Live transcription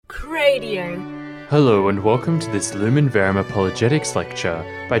Radio. Hello and welcome to this Lumen Verum Apologetics lecture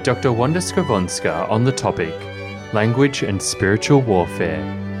by Dr. Wanda Skowronska on the topic Language and Spiritual Warfare.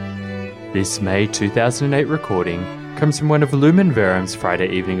 This May 2008 recording comes from one of Lumen Verum's Friday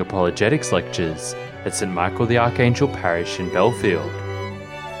evening apologetics lectures at St. Michael the Archangel Parish in Belfield.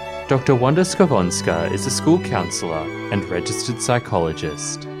 Dr. Wanda Skowronska is a school counsellor and registered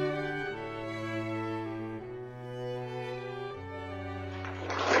psychologist.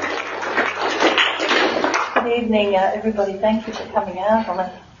 Good evening, everybody. Thank you for coming out on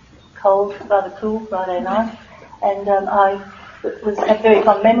a cold, rather cool Friday night. And I had very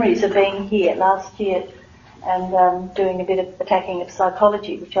fond memories of being here last year and doing a bit of attacking of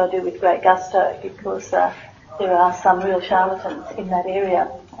psychology, which I do with great gusto because there are some real charlatans in that area.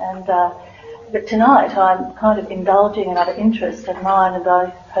 And but tonight I'm kind of indulging another interest of mine, and I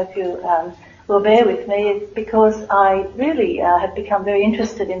hope you will bear with me because I really have become very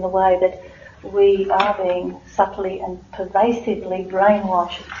interested in the way that we are being subtly and pervasively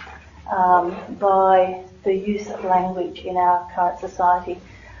brainwashed by the use of language in our current society.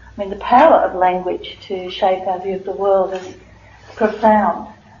 I mean, the power of language to shape our view of the world is profound.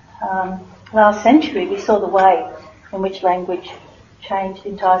 Last century we saw the way in which language changed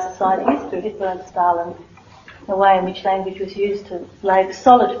entire society history, Hitler and Stalin, the way in which language was used to lay the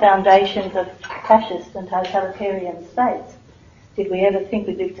solid foundations of fascist and totalitarian states. Did we ever think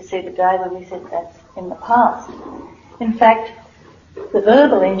we'd live to see the day when we said that's in the past? In fact, the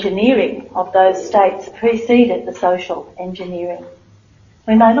verbal engineering of those states preceded the social engineering.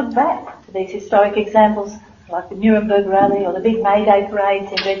 We may look back to these historic examples like the Nuremberg Rally or the big May Day parades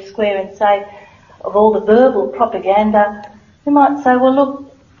in Red Square and say, of all the verbal propaganda, we might say, well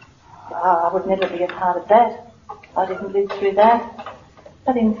look, I would never be a part of that. I didn't live through that.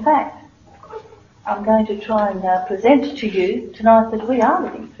 But in fact, I'm going to try and present to you tonight that we are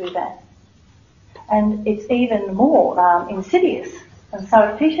living through that. And it's even more insidious and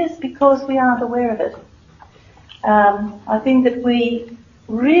surreptitious because we aren't aware of it. I think that we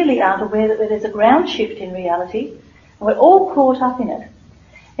really aren't aware that there's a ground shift in reality, and we're all caught up in it.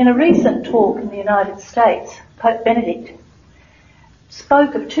 In a recent talk in the United States, Pope Benedict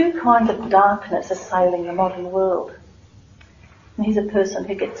spoke of two kinds of darkness assailing the modern world. And he's a person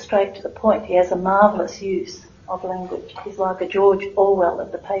who gets straight to the point. He has a marvellous use of language. He's like a George Orwell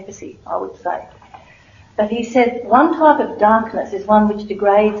of the papacy, I would say. But he said one type of darkness is one which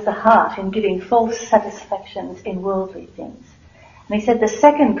degrades the heart in giving false satisfactions in worldly things. And he said the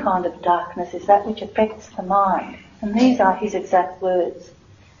second kind of darkness is that which affects the mind. And these are his exact words.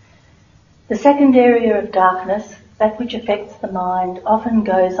 The second area of darkness, that which affects the mind, often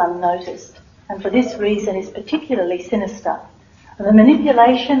goes unnoticed, and for this reason is particularly sinister. The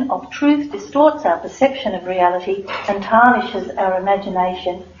manipulation of truth distorts our perception of reality and tarnishes our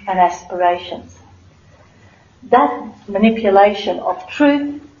imagination and aspirations. That manipulation of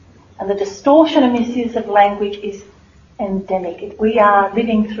truth and the distortion and misuse of language is endemic. We are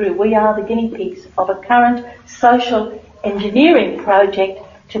living through, we are the guinea pigs of a current social engineering project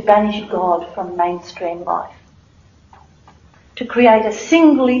to banish God from mainstream life, to create a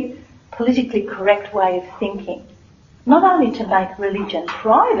singly politically correct way of thinking. Not only to make religion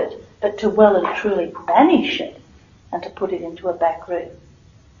private, but to well and truly banish it and to put it into a back room.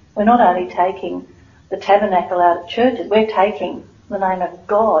 We're not only taking the tabernacle out of churches, we're taking the name of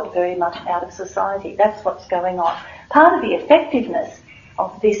God very much out of society. That's what's going on. Part of the effectiveness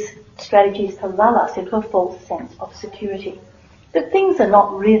of this strategy is to lull us into a false sense of security. That things are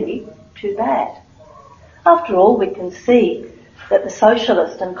not really too bad. After all, we can see that the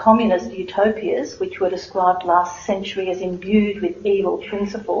socialist and communist utopias, which were described last century as imbued with evil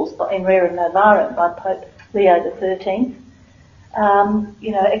principles in Rerum Novarum by Pope Leo XIII,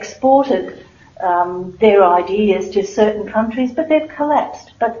 exported their ideas to certain countries, but they've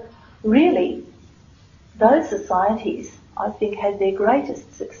collapsed. But really, those societies, I think, had their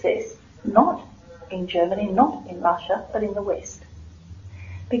greatest success not in Germany, not in Russia, but in the West,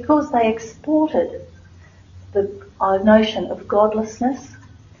 because they exported the notion of godlessness.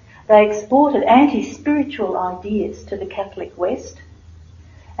 They exported anti-spiritual ideas to the Catholic West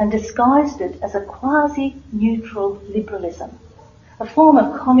and disguised it as a quasi-neutral liberalism, a form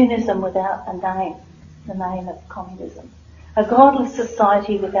of communism without a name, the name of communism, a godless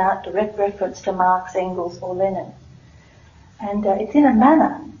society without direct reference to Marx, Engels or Lenin. And it's in a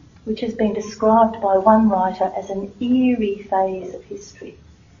manner which has been described by one writer as an eerie phase of history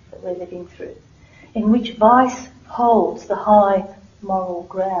that we're living through, in which vice holds the high moral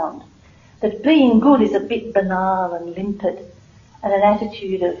ground, that being good is a bit banal and limpid, and an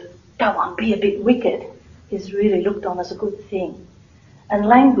attitude of, go on, be a bit wicked, is really looked on as a good thing. And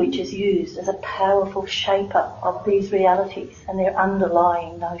language is used as a powerful shaper of these realities and their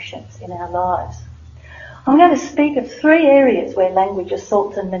underlying notions in our lives. I'm going to speak of 3 areas where language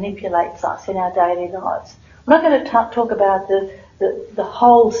assaults and manipulates us in our daily lives. I'm not going to talk about the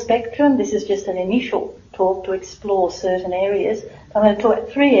whole spectrum. This is just an initial talk to explore certain areas. I'm going to talk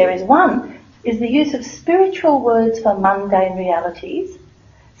about 3 areas. One is the use of spiritual words for mundane realities.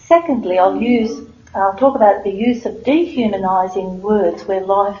 Secondly, I'll talk about the use of dehumanising words where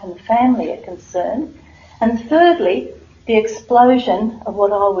life and family are concerned. And thirdly, the explosion of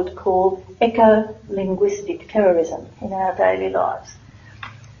what I would call eco-linguistic terrorism in our daily lives.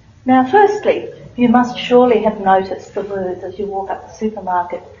 Now, firstly, you must surely have noticed the words as you walk up the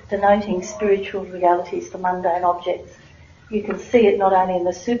supermarket denoting spiritual realities for mundane objects. You can see it not only in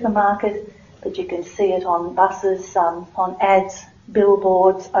the supermarket, but you can see it on buses, on ads,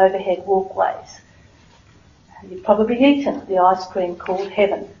 billboards, overhead walkways. You've probably eaten the ice cream called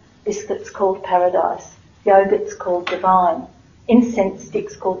heaven, biscuits called paradise, yogurts called divine, incense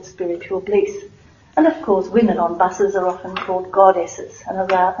sticks called spiritual bliss. And of course, women on buses are often called goddesses and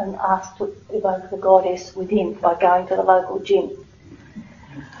asked to evoke the goddess within by going to the local gym.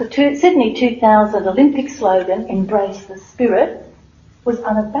 The Sydney 2000 Olympic slogan, "Embrace the Spirit," was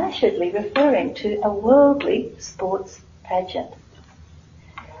unabashedly referring to a worldly sports pageant,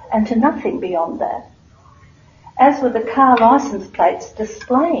 and to nothing beyond that. As were the car licence plates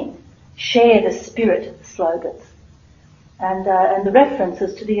displaying "Share the Spirit" slogans, and the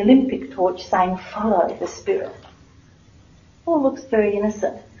references to the Olympic torch saying "Follow the Spirit." All looks very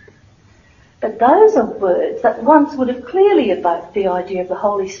innocent. But those are words that once would have clearly evoked the idea of the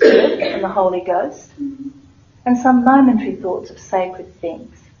Holy Spirit and the Holy Ghost, and some momentary thoughts of sacred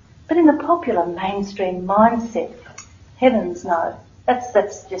things. But in the popular mainstream mindset, heavens no,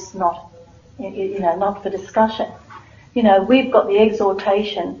 that's just not, not for discussion. We've got the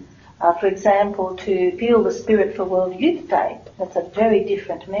exhortation, for example, to feel the Spirit for World Youth Day. That's a very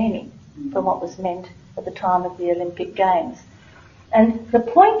different meaning from what was meant at the time of the Olympic Games. And the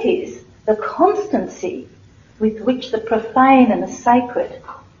point is, the constancy with which the profane and the sacred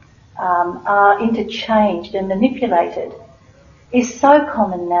are interchanged and manipulated is so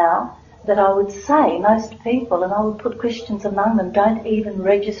common now that I would say most people, and I would put Christians among them, don't even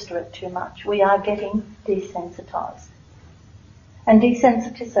register it too much. We are getting desensitised. And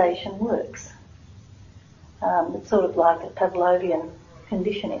desensitisation works. It's sort of like a Pavlovian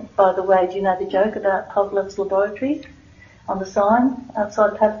conditioning. By the way, do you know the joke about Pavlov's laboratories? On the sign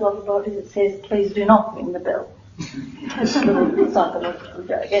outside Pavlov's laboratories it says, "Please do not ring the bell." It's a little psychological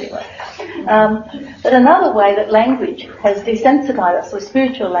joke anyway. But another way that language has desensitised us, where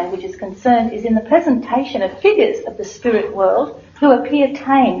spiritual language is concerned, is in the presentation of figures of the spirit world who appear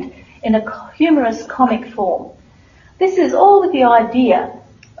tamed in a humorous comic form. This is all with the idea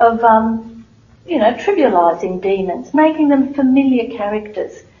of, trivialising demons, making them familiar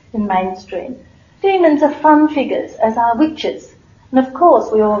characters in mainstream. Demons are fun figures, as are witches. And of course,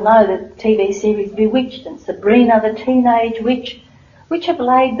 we all know the TV series Bewitched and Sabrina the Teenage Witch, which have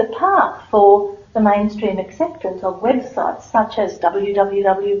laid the path for the mainstream acceptance of websites such as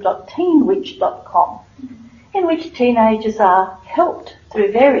www.teenwitch.com, in which teenagers are helped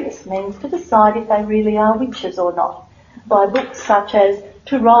through various means to decide if they really are witches or not, by books such as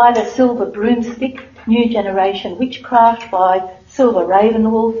To Ride a Silver Broomstick, New Generation Witchcraft by Silver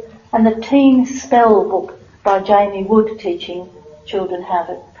Ravenwolf, and the Teen Spell book by Jamie Wood, teaching children how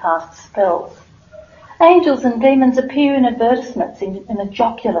to cast spells. Angels and demons appear in advertisements in a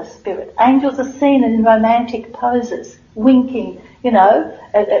jocular spirit. Angels are seen in romantic poses, winking, in a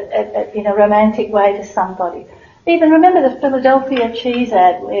romantic way to somebody. Even remember the Philadelphia cheese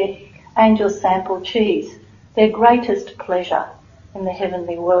ad where angels sample cheese, their greatest pleasure in the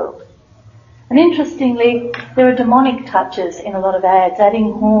heavenly world. And interestingly, there are demonic touches in a lot of ads,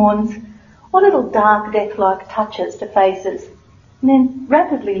 adding horns or little dark death-like touches to faces, and then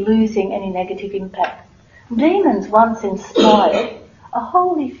rapidly losing any negative impact. Demons once inspired a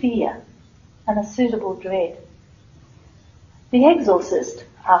holy fear and a suitable dread. The Exorcist,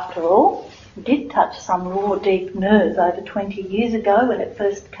 after all, did touch some raw, deep nerve over 20 years ago when it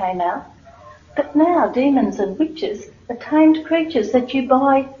first came out. But now demons and witches are tamed creatures that you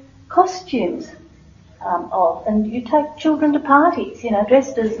buy costumes of, and you take children to parties,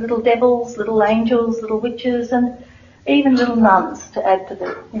 dressed as little devils, little angels, little witches, and even little nuns to add to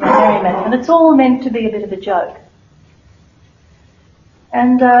the merriment. And it's all meant to be a bit of a joke.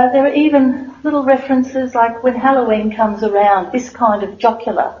 And there are even little references like when Halloween comes around, this kind of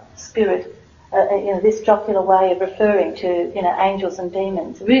jocular spirit, this jocular way of referring to, angels and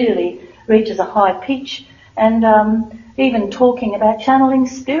demons really reaches a high pitch, And even talking about channeling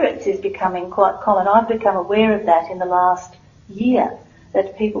spirits is becoming quite common. I've become aware of that in the last year,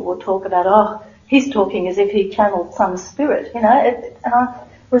 that people will talk about, oh, he's talking as if he channeled some spirit, and I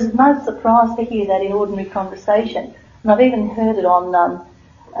was most surprised to hear that in ordinary conversation. And I've even heard it on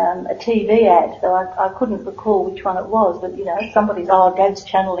a TV ad, though I couldn't recall which one it was, but somebody's, oh, Dad's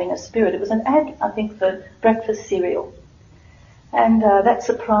channeling a spirit. It was an ad, I think, for breakfast cereal. And that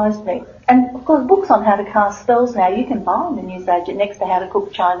surprised me. And of course, books on how to cast spells now, you can buy in the newsagent next to how to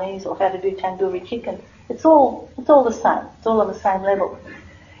cook Chinese or how to do tandoori chicken. It's all the same. It's all on the same level.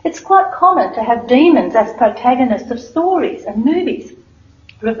 It's quite common to have demons as protagonists of stories and movies,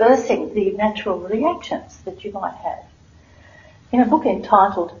 reversing the natural reactions that you might have. In a book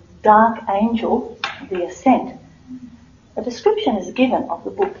entitled Dark Angel, The Ascent, a description is given of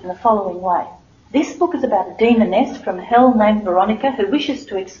the book in the following way. This book is about a demoness from hell named Veronica who wishes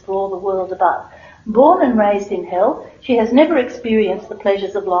to explore the world above. Born and raised in hell, she has never experienced the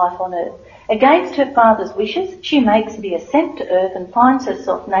pleasures of life on earth. Against her father's wishes, she makes the ascent to earth and finds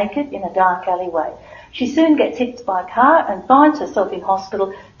herself naked in a dark alleyway. She soon gets hit by a car and finds herself in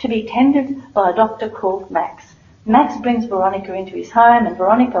hospital to be tended by a doctor called Max. Max brings Veronica into his home, and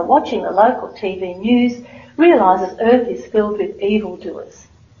Veronica, watching the local TV news, realises Earth is filled with evildoers.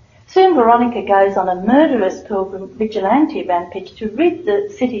 Soon Veronica goes on a murderous pilgrim vigilante rampage to rid the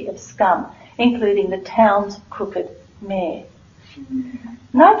city of scum, including the town's crooked mayor.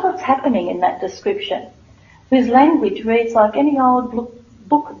 Note what's happening in that description, whose language reads like any old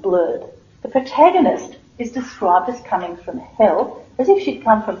book blurb. The protagonist is described as coming from hell, as if she'd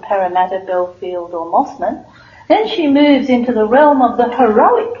come from Parramatta, Belfield or Mossman. Then she moves into the realm of the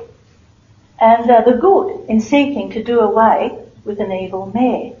heroic and the good in seeking to do away with an evil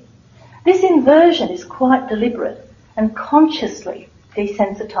mayor. This inversion is quite deliberate and consciously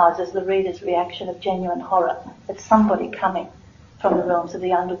desensitises the reader's reaction of genuine horror at somebody coming from the realms of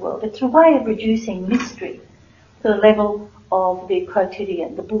the underworld. It's a way of reducing mystery to the level of the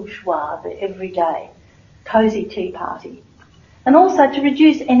quotidian, the bourgeois, the everyday, cosy tea party. And also to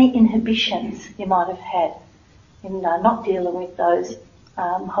reduce any inhibitions you might have had in not dealing with those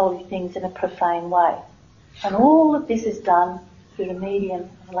holy things in a profane way. And all of this is done through the medium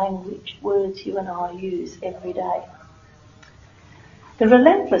of language, words you and I use every day. The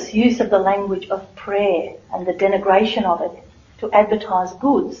relentless use of the language of prayer and the denigration of it to advertise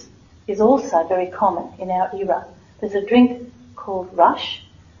goods is also very common in our era. There's a drink called Rush,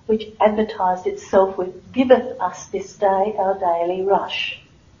 which advertised itself with, "Giveth us this day our daily rush."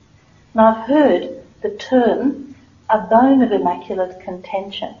 Now I've heard the term "a bone of immaculate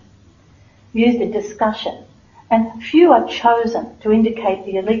contention" used in discussion, and few are chosen to indicate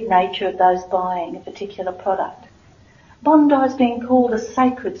the elite nature of those buying a particular product. Bondi's being called a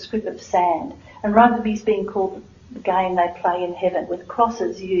sacred strip of sand, and rugby's being called the game they play in heaven, with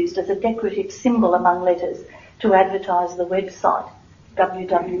crosses used as a decorative symbol among letters to advertise the website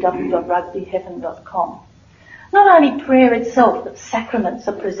www.rugbyheaven.com. Not only prayer itself, but sacraments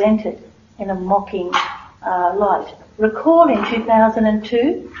are presented in a mocking light. Recall in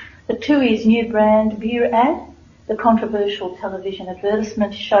 2002 the Tui's new brand beer ad. The controversial television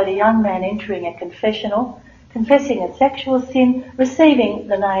advertisement showed a young man entering a confessional, confessing a sexual sin, receiving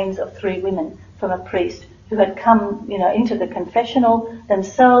the names of 3 women from a priest who had come, into the confessional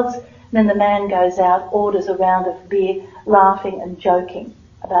themselves. Then the man goes out, orders a round of beer, laughing and joking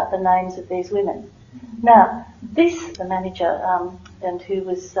about the names of these women. Now, the manager, and who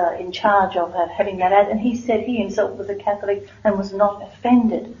was in charge of having that ad, and he said he himself was a Catholic and was not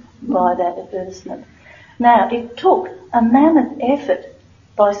offended by that advertisement. Now, it took a mammoth effort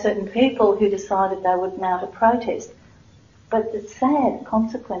by certain people who decided they would mount a protest. But the sad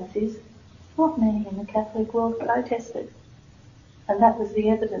consequence is not many in the Catholic world protested. And that was the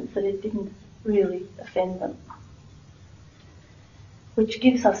evidence that it didn't really offend them. Which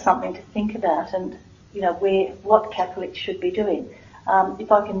gives us something to think about and, what Catholics should be doing.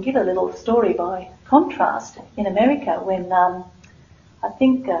 If I can give a little story by contrast, in America when I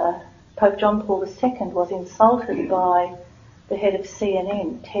think Pope John Paul II was insulted by the head of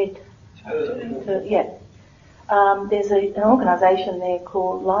CNN, Ted. There's an organisation there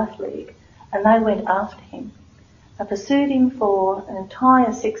called Life League, and they went after him. They pursued him for an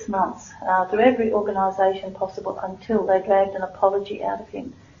entire 6 months through every organisation possible until they dragged an apology out of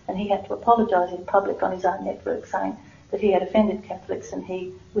him, and he had to apologise in public on his own network, saying that he had offended Catholics, and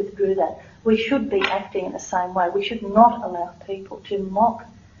he withdrew that. We should be acting in the same way. We should not allow people to mock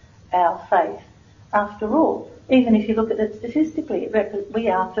our faith. After all, even if you look at it statistically, we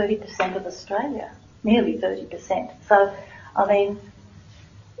are 30% of Australia, nearly 30%. So,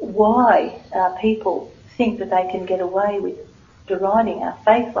 why are people think that they can get away with deriding our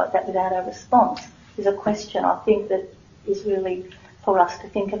faith like that without a response is a question I think that is really for us to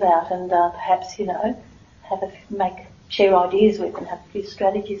think about and perhaps, share ideas with and have a few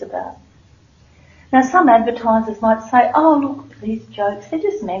strategies about. Now, some advertisers might say, oh, look, these jokes, they're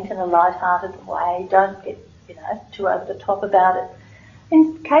just meant in a light-hearted way. Don't get, too over the top about it.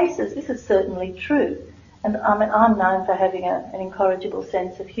 In cases, this is certainly true. And I'm known for having an incorrigible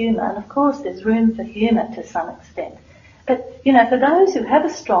sense of humour. And, of course, there's room for humour to some extent. But, for those who have a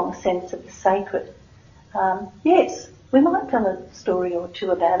strong sense of the sacred, yes, we might tell a story or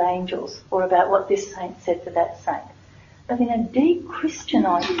two about angels or about what this saint said to that saint. But in a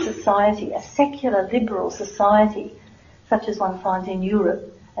de-Christianised society, a secular liberal society, such as one finds in Europe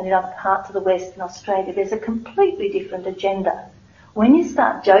and in other parts of the West and Australia, there's a completely different agenda. When you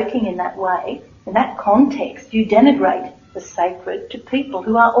start joking in that way, in that context, you denigrate the sacred to people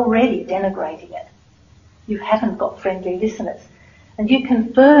who are already denigrating it. You haven't got friendly listeners. And you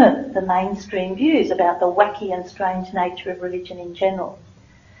confirm the mainstream views about the wacky and strange nature of religion in general.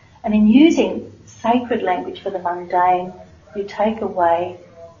 And in using sacred language for the mundane, you take away,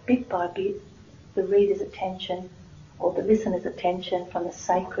 bit by bit, the reader's attention or the listener's attention from the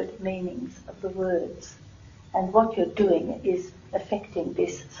sacred meanings of the words. And what you're doing is affecting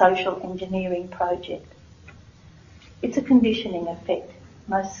this social engineering project. It's a conditioning effect,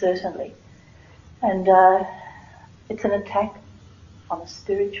 most certainly. And it's an attack on the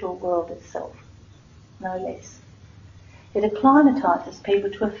spiritual world itself, no less. It acclimatises people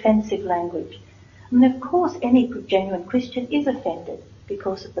to offensive language. And of course any genuine Christian is offended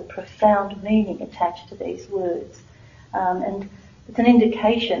because of the profound meaning attached to these words. And it's an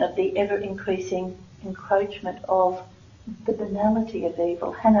indication of the ever-increasing encroachment of the banality of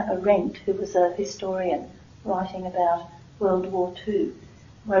evil. Hannah Arendt, who was a historian writing about World War II,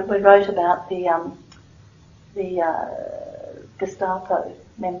 wrote about the Gestapo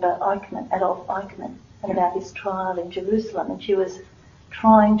member Adolf Eichmann, and about his trial in Jerusalem, and she was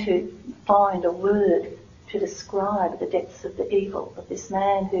trying to find a word to describe the depths of the evil of this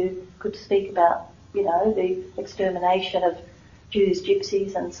man who could speak about, the extermination of Jews,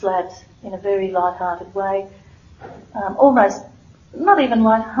 Gypsies and Slavs in a very light-hearted way, almost not even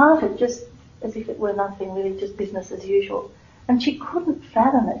light-hearted, just as if it were nothing, really just business as usual. And she couldn't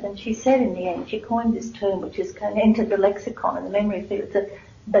fathom it, and she said in the end, she coined this term which has entered the lexicon and the memory field, it's a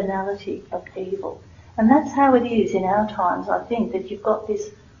banality of evil. And that's how it is in our times, I think, that you've got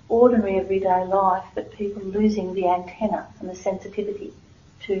this ordinary everyday life, but people losing the antenna and the sensitivity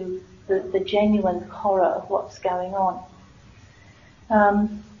to the genuine horror of what's going on.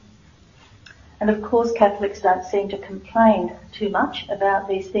 And of course Catholics don't seem to complain too much about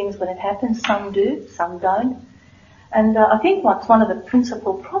these things when it happens. Some do, some don't. And I think what's one of the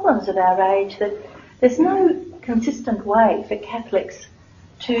principal problems of our age, that there's no consistent way for Catholics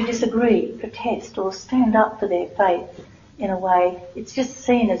to disagree, protest or stand up for their faith in a way. It's just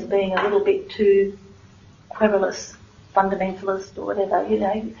seen as being a little bit too querulous, fundamentalist or whatever,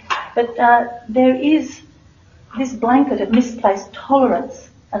 But there is this blanket of misplaced tolerance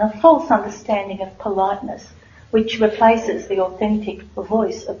and a false understanding of politeness which replaces the authentic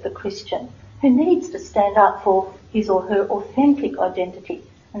voice of the Christian, who needs to stand up for his or her authentic identity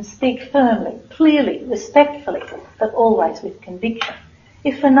and speak firmly, clearly, respectfully, but always with conviction,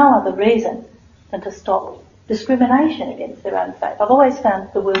 if for no other reason than to stop discrimination against their own faith. I've always found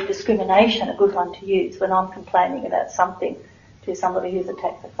the word discrimination a good one to use when I'm complaining about something to somebody who's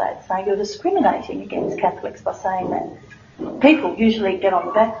attacked the faith, saying you're discriminating against Catholics by saying that. People usually get on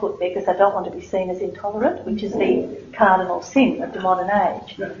the back foot because they don't want to be seen as intolerant, which is the cardinal sin of the modern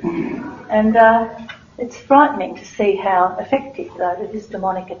age. And it's frightening to see how effective, though, this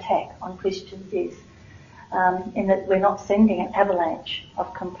demonic attack on Christians is, in that we're not sending an avalanche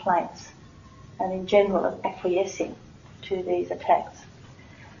of complaints and in general of acquiescing to these attacks.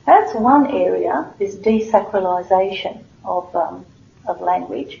 That's one area, this desacralisation of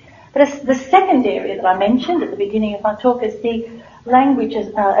language. But the second area that I mentioned at the beginning of my talk is the language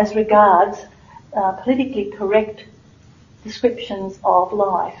as regards politically correct descriptions of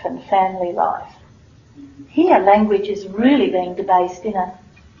life and family life. Here language is really being debased in a,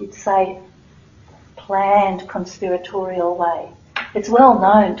 you'd say, planned conspiratorial way. It's well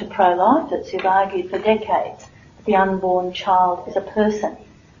known to pro-lifers who've argued for decades that the unborn child is a person,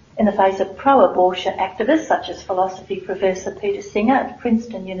 in the face of pro-abortion activists such as philosophy professor Peter Singer at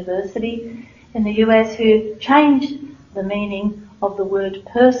Princeton University in the US, who changed the meaning of the word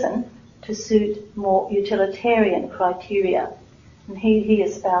person to suit more utilitarian criteria. And he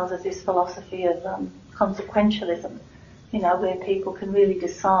espouses this philosophy of consequentialism, where people can really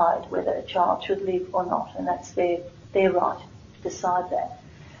decide whether a child should live or not, and that's their right to decide that.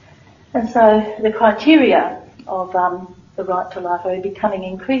 And so the criteria of the right to life are becoming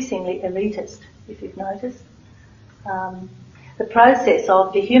increasingly elitist, if you've noticed. The process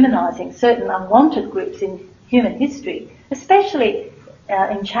of dehumanising certain unwanted groups in human history, especially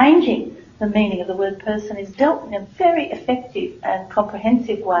in changing the meaning of the word person, is dealt in a very effective and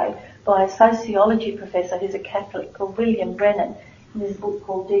comprehensive way by a sociology professor who's a Catholic called William Brennan in his book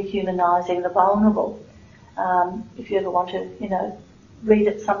called Dehumanising the Vulnerable. If you ever want to, read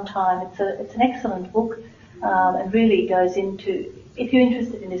it sometime, it's an excellent book and really goes into, if you're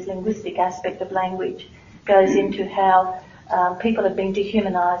interested in this linguistic aspect of language, goes into how people have been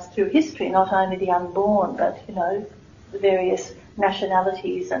dehumanised through history, not only the unborn, but, the various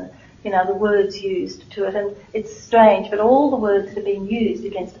nationalities and, the words used to it. And it's strange, but all the words that are being used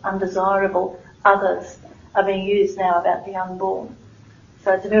against undesirable others are being used now about the unborn.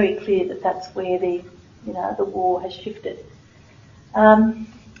 So it's very clear that that's where the war has shifted. In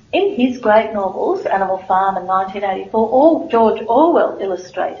his great novels, Animal Farm and 1984, George Orwell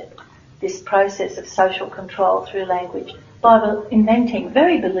illustrated this process of social control through language by inventing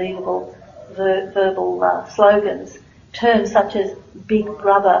very believable verbal slogans, terms such as Big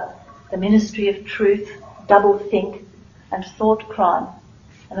Brother, the Ministry of Truth, Double Think, and Thought Crime.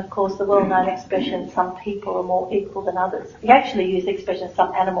 And of course the well-known expression, some people are more equal than others. He actually used the expression,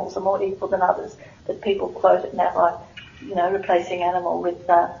 some animals are more equal than others, but people quote it now by, replacing animal with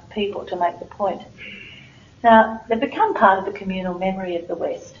people to make the point. Now, they've become part of the communal memory of the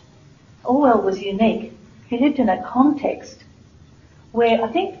West. Orwell was unique. He lived in a context where I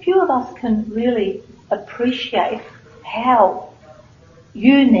think few of us can really appreciate how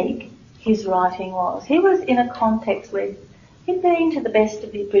unique his writing was. He was in a context where he'd been to the best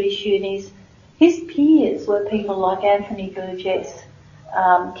of the British unis. His peers were people like Anthony Burgess,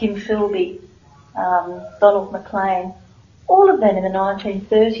 Kim Philby, Donald MacLean. All of them in the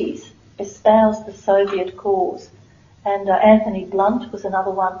 1930s espoused the Soviet cause. And Anthony Blunt was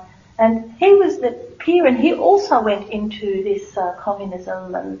another one. And he was the peer, and he also went into this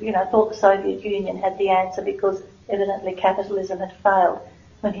communism and, thought the Soviet Union had the answer because evidently capitalism had failed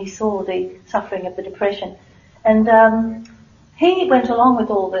when he saw the suffering of the Depression. And he went along with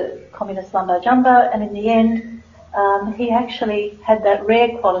all the communist mumbo-jumbo, and in the end, he actually had that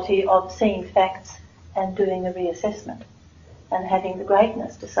rare quality of seeing facts and doing a reassessment and having the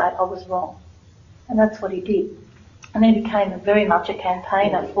greatness to say, I was wrong. And that's what he did. And then became very much a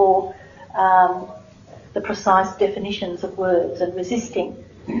campaigner for the precise definitions of words and resisting,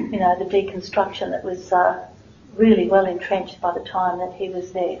 the deconstruction that was really well entrenched by the time that he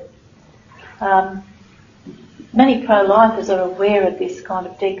was there. Many pro-lifers are aware of this kind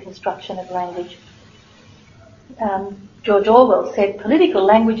of deconstruction of language. George Orwell said, political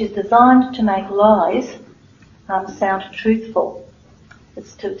language is designed to make lies sound truthful.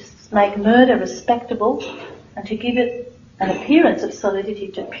 It's to make murder respectable and to give it an appearance of solidity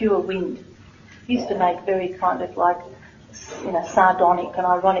to pure wind. He used to make very kind of sardonic and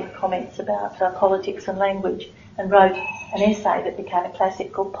ironic comments about politics and language, and wrote an essay that became a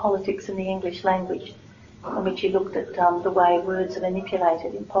classic called Politics in the English Language, in which he looked at the way words are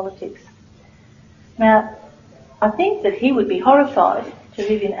manipulated in politics. Now, I think that he would be horrified to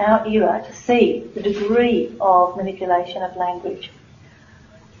live in our era to see the degree of manipulation of language.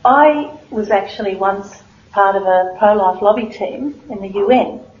 I was actually once part of a pro-life lobby team in the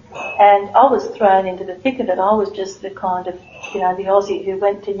UN, and I was thrown into the thick of it. I was just the kind of, the Aussie who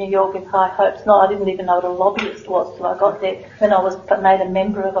went to New York with high hopes. No, I didn't even know what a lobbyist was till I got there, when I was made a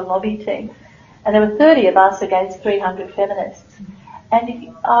member of a lobby team. And there were 30 of us against 300 feminists.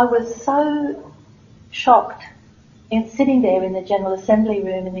 And I was so shocked in sitting there in the General Assembly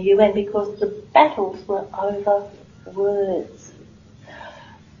room in the UN because the battles were over words.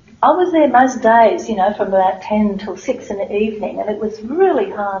 I was there most days, from about 10 till 6 in the evening, and it was really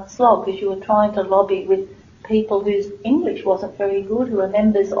hard slog because you were trying to lobby with people whose English wasn't very good, who were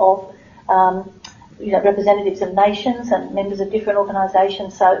members of, representatives of nations and members of different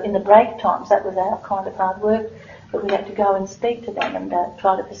organisations. So in the break times, that was our kind of hard work, but we had to go and speak to them and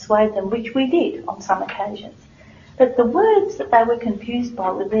try to persuade them, which we did on some occasions. But the words that they were confused by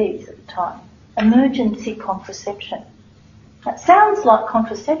were these at the time: emergency contraception. That sounds like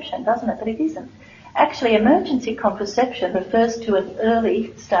contraception, doesn't it? But it isn't. Actually, emergency contraception refers to an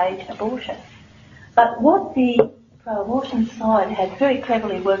early stage abortion. But what the pro-abortion side had very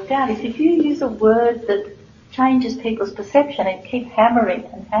cleverly worked out is if you use a word that changes people's perception and keep hammering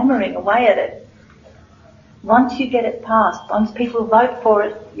and hammering away at it, once you get it passed, once people vote for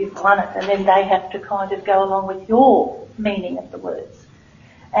it, you've won it, and then they have to kind of go along with your meaning of the words.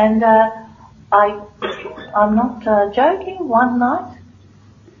 And I'm not joking, one night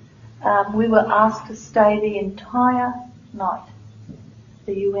we were asked to stay the entire night,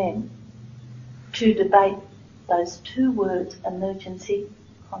 the UN, to debate those two words, emergency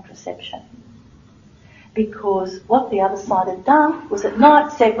contraception. Because what the other side had done was at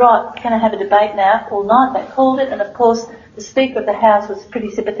night said, right, we're going to have a debate now all night. They called it, and of course the Speaker of the House was pretty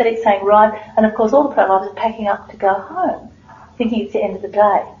sympathetic, saying right, and of course all the pro-lifers are packing up to go home, thinking it's the end of the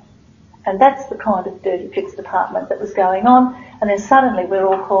day. And that's the kind of dirty tricks department that was going on. And then suddenly we're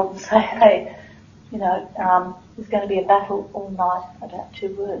all called and say, hey, there's going to be a battle all night about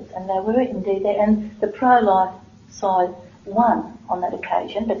two words. And they were indeed there. And the pro-life side won on that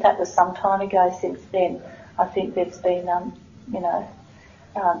occasion, but that was some time ago. Since then, I think there's been,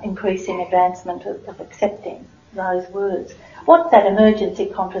 increasing advancement of accepting those words. What that emergency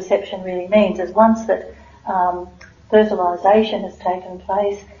contraception really means is once that fertilisation has taken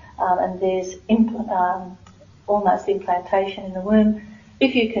place, and there's almost implantation in the womb,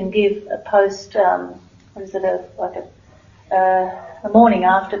 if you can give a post, a morning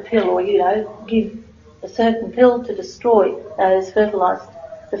after pill, or give a certain pill to destroy those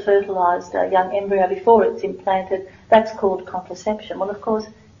the fertilised young embryo before it's implanted, that's called contraception. Well, of course,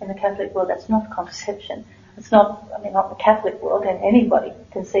 in the Catholic world, that's not contraception. It's not the Catholic world, and anybody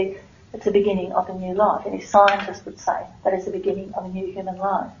can see it's the beginning of a new life. Any scientist would say that is the beginning of a new human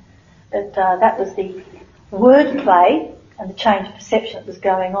life. But that was the wordplay and the change of perception that was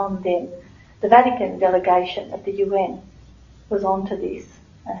going on then. The Vatican delegation at the UN was onto this,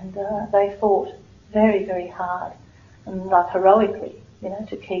 and they fought very, very hard and heroically,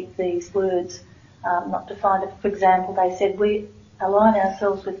 to keep these words not defined. For example, they said we align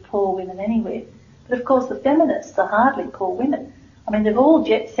ourselves with poor women anywhere. But of course the feminists are hardly poor women. They've all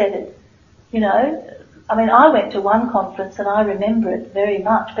jet-setted, I went to one conference and I remember it very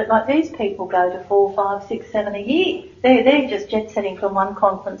much, but these people go to 4, 5, 6, 7 a year. They're just jet-setting from one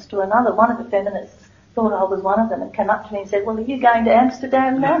conference to another. One of the feminists thought I was one of them and came up to me and said, well, are you going to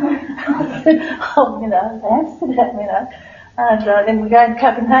Amsterdam now? I said, Amsterdam, And then we go to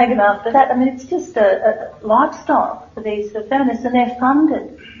Copenhagen after that. It's just a lifestyle for these feminists, and they're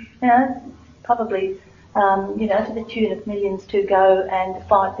funded, probably, to the tune of millions to go and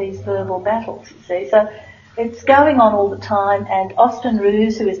fight these verbal battles, you see. So it's going on all the time, and Austin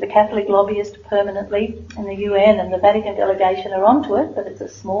Ruse, who is the Catholic lobbyist permanently in the UN, and the Vatican delegation are onto it, but it's a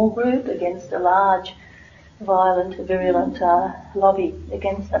small group against a large, violent, virulent lobby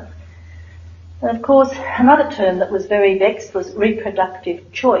against them. And of course, another term that was very vexed was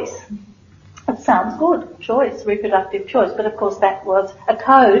reproductive choice. It sounds good, choice, reproductive choice, but of course that was a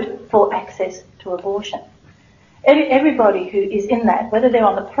code for access to abortion. Everybody who is in that, whether they're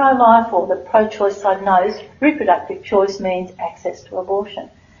on the pro-life or the pro-choice side, knows reproductive choice means access to abortion.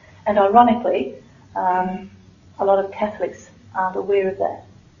 And ironically, a lot of Catholics aren't aware of that,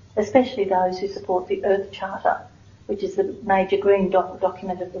 especially those who support the Earth Charter, which is the major green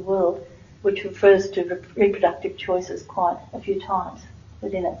document of the world, which refers to reproductive choices quite a few times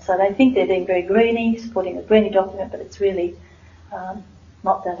within it. So they think they're being very greeny, supporting a greeny document, but it's really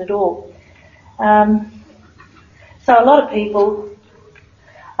not that at all. So a lot of people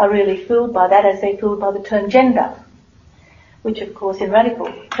are really fooled by that, as they're fooled by the term gender, which of course in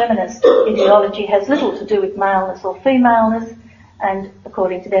radical feminist ideology has little to do with maleness or femaleness, and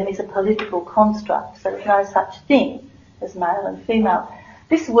according to them is a political construct. So there's no such thing as male and female.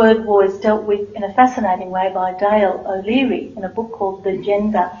 This word war is dealt with in a fascinating way by Dale O'Leary in a book called The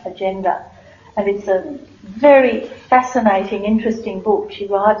Gender Agenda. And it's a very fascinating, interesting book. She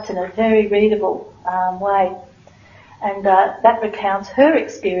writes in a very readable way. And that recounts her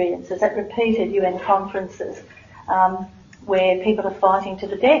experiences at repeated UN conferences where people are fighting to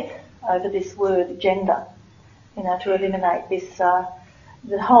the death over this word gender, to eliminate this,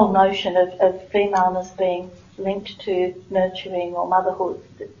 the whole notion of femaleness being linked to nurturing or motherhood.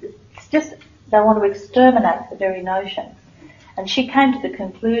 It's just, they want to exterminate the very notion. And she came to the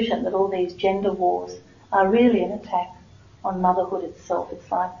conclusion that all these gender wars are really an attack on motherhood itself.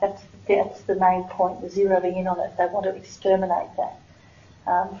 It's like that's the main point, the zeroing in on it. They want to exterminate that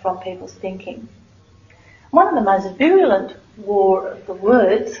from people's thinking. One of the most virulent war of the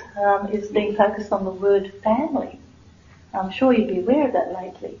words is being focused on the word family. I'm sure you'd be aware of that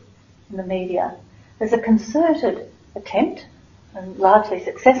lately in the media. There's a concerted attempt, and largely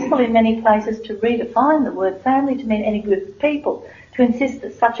successful in many places, to redefine the word family to mean any group of people, to insist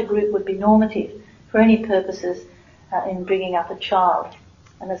that such a group would be normative for any purposes in bringing up a child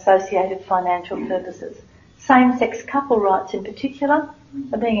and associated financial purposes. Same-sex couple rights in particular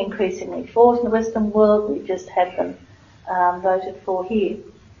are being increasingly fought in the Western world. We've just had them voted for here.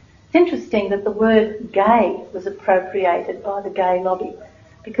 It's interesting that the word gay was appropriated by the gay lobby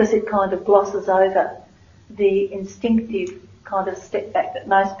because it kind of glosses over the instinctive kind of step back that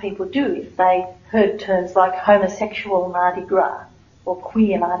most people do if they heard terms like homosexual Mardi Gras or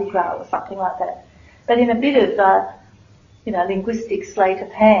queer Mardi Gras or something like that. But in a bit of, linguistic sleight of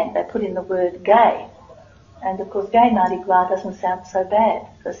hand, they put in the word gay. And of course, gay Mardi Gras doesn't sound so bad.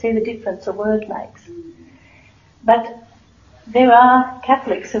 So see the difference a word makes. But there are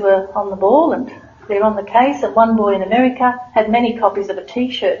Catholics who are on the ball and they're on the case. And one boy in America had many copies of a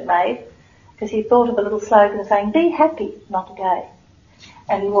T-shirt made because he thought of a little slogan saying, "Be happy, not gay."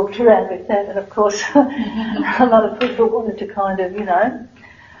 And he walked around with that. And of course, a lot of people wanted to kind of,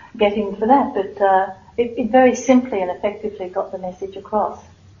 get in for that. But it very simply and effectively got the message across,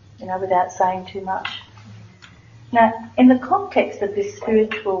 without saying too much. Now, in the context of this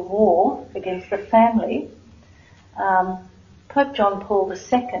spiritual war against the family, Pope John Paul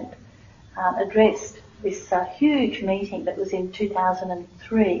II addressed this huge meeting that was in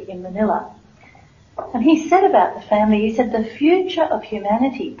 2003 in Manila. And he said about the family, he said, "The future of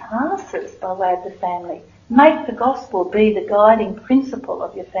humanity passes by way of the family. Make the gospel be the guiding principle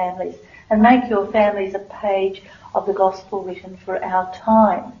of your families and make your families a page of the gospel written for our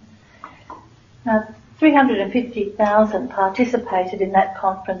time." Now, 350,000 participated in that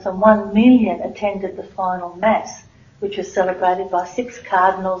conference and 1 million attended the final mass, which was celebrated by 6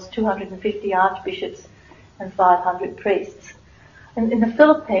 cardinals, 250 archbishops and 500 priests. And in the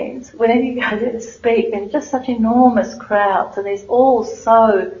Philippines, whenever you go there to speak, there are just such enormous crowds and they're all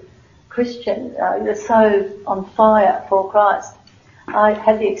so Christian, they're so on fire for Christ. I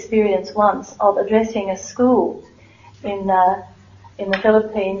had the experience once of addressing a school in the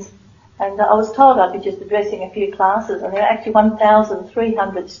Philippines, and I was told I'd be just addressing a few classes, and there are actually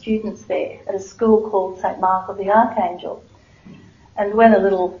 1,300 students there at a school called St. Michael the Archangel. And when a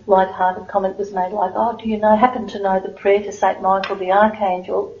little light-hearted comment was made like, "Oh, do you happen to know the prayer to St. Michael the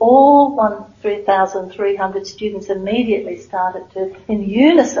Archangel?" all 1,300 students immediately started to, in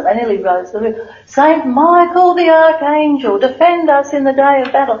unison, they nearly rose the roof, "St. Michael the Archangel, defend us in the day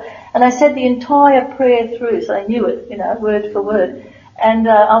of battle." And they said the entire prayer through, so they knew it, word for word. And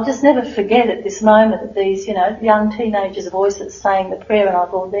I'll just never forget at this moment of these, young teenagers' voices saying the prayer, and I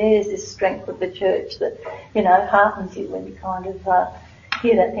thought, there's this strength of the church that, heartens you when you kind of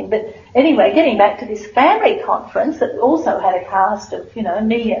hear that thing. But anyway, getting back to this family conference that also had a cast of,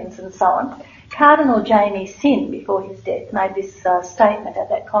 millions and so on, Cardinal Jamie Sin, before his death, made this statement at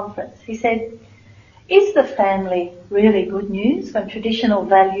that conference. He said, "Is the family really good news when traditional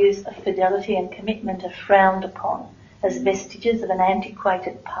values of fidelity and commitment are frowned upon as vestiges of an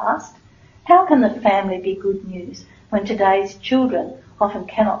antiquated past? How can the family be good news when today's children often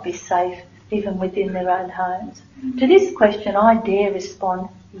cannot be safe even within their own homes?" To this question I dare respond,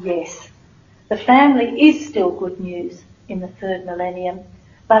 yes. The family is still good news in the 3rd millennium,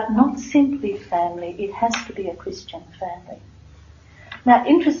 but not simply family, it has to be a Christian family. Now,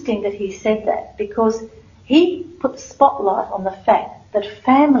 interesting that he said that because he put the spotlight on the fact that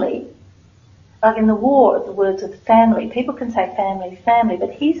family, like in the war of the words of family, people can say family, family,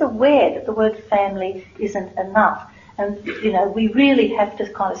 but he's aware that the word family isn't enough. And, we really have to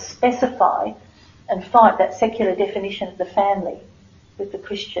kind of specify and fight that secular definition of the family with the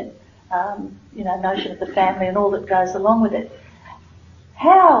Christian, notion of the family and all that goes along with it.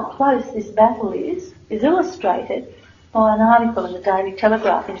 How close this battle is illustrated by an article in the Daily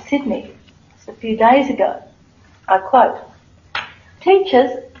Telegraph in Sydney just a few days ago. I quote,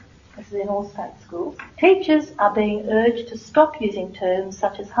 "Teachers," this is in all state schools, "teachers are being urged to stop using terms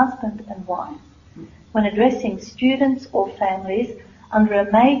such as husband and wife when addressing students or families under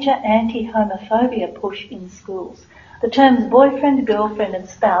a major anti-homophobia push in schools. The terms boyfriend, girlfriend and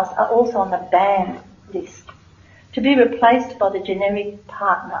spouse are also on the banned list, to be replaced by the generic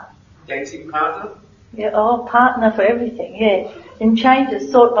partner." Dating partner? Yeah, partner for everything, yeah. In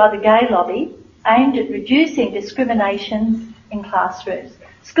changes sought by the gay lobby aimed at reducing discriminations in classrooms.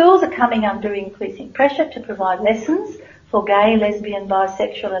 Schools are coming under increasing pressure to provide lessons for gay, lesbian,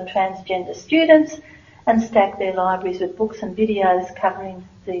 bisexual and transgender students and stack their libraries with books and videos covering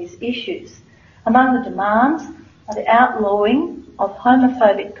these issues. Among the demands are the outlawing of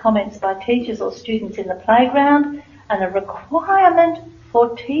homophobic comments by teachers or students in the playground and a requirement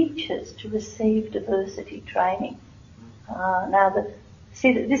for teachers to receive diversity training.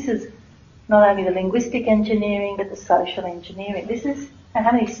 This is not only the linguistic engineering but the social engineering. This is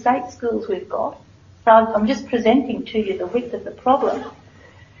how many state schools we've got. So I'm just presenting to you the width of the problem.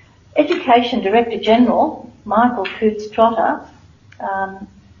 Education Director General Michael Coutts-Trotter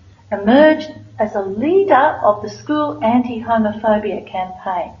emerged as a leader of the school anti-homophobia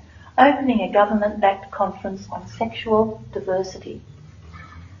campaign, opening a government-backed conference on sexual diversity.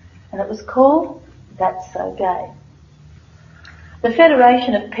 And it was called That's So Gay. The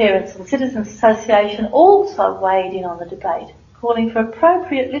Federation of Parents and Citizens Association also weighed in on the debate, calling for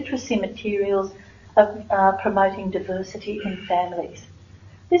appropriate literacy materials of promoting diversity in families.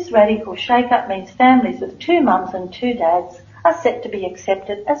 This radical shake-up means families with 2 mums and 2 dads are set to be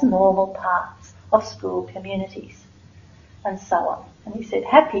accepted as normal parts of school communities, and so on. And he said,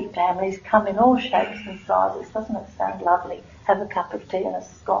 happy families come in all shapes and sizes. Doesn't it sound lovely? Have a cup of tea and a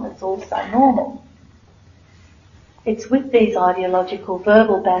scone, it's all so normal. It's with these ideological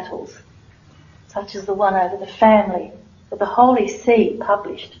verbal battles, such as the one over the family, that the Holy See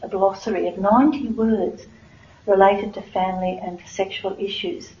published a glossary of 90 words related to family and sexual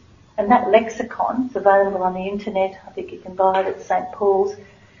issues. And that lexicon is available on the internet. I think you can buy it at St. Paul's.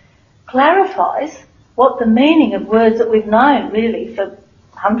 Clarifies what the meaning of words that we've known really for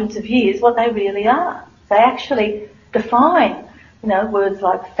hundreds of years, what they really are. They actually define, words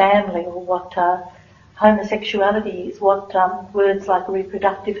like family, or what homosexuality is, what words like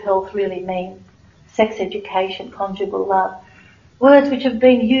reproductive health really mean, sex education, conjugal love. Words which have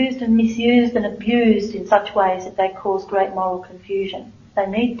been used and misused and abused in such ways that they cause great moral confusion. They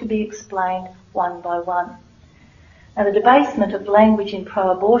need to be explained one by one. Now, the debasement of language in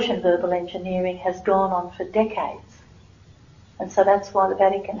pro-abortion verbal engineering has gone on for decades. And so that's why the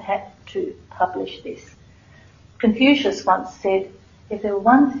Vatican had to publish this. Confucius once said, if there were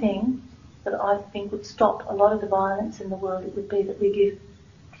one thing that I think would stop a lot of the violence in the world, it would be that we give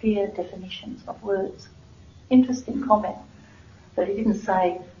clear definitions of words. Interesting comment. But he didn't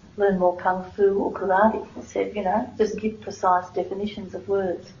say, learn more kung fu or karate. He said, just give precise definitions of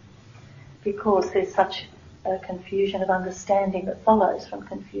words. Because there's such a confusion of understanding that follows from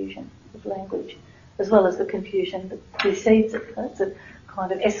confusion of language, as well as the confusion that precedes it. It's a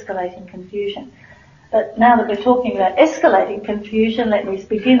kind of escalating confusion. But now that we're talking about escalating confusion, let me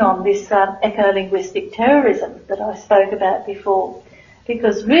begin on this eco-linguistic terrorism that I spoke about before.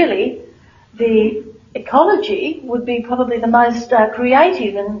 Because really, the ecology would be probably the most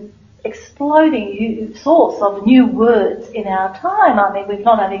creative and exploding source of new words in our time. I mean, we've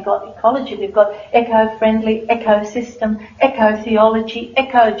not only got ecology, we've got eco-friendly, ecosystem, eco-theology,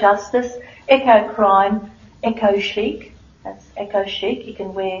 eco-justice, eco-crime, eco-chic. That's eco-chic. You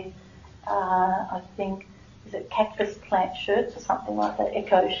can wear, I think, is it cactus plant shirts or something like that,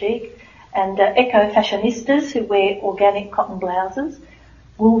 eco-chic. And eco-fashionistas who wear organic cotton blouses,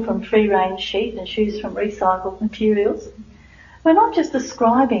 wool from free-range sheep and shoes from recycled materials. We're not just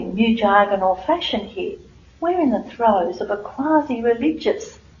describing new jargon or fashion here. We're in the throes of a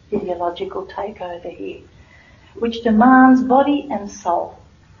quasi-religious ideological takeover here, which demands body and soul.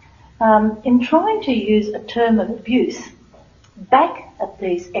 In trying to use a term of abuse back at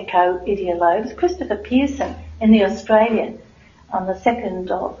these eco-ideologues, Christopher Pearson in The Australian on the 2nd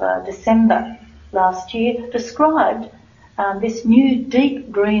of December last year described this new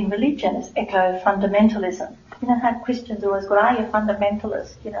deep green religion as eco-fundamentalism. You know how Christians always go, are you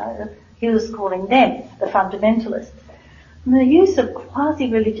fundamentalists? He was calling them the fundamentalists. And the use of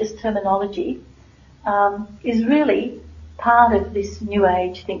quasi-religious terminology is really part of this New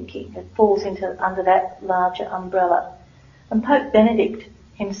Age thinking. It falls under that larger umbrella. And Pope Benedict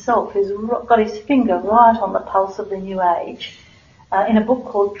himself has got his finger right on the pulse of the New Age in a book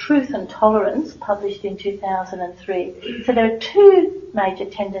called Truth and Tolerance, published in 2003. So there are two major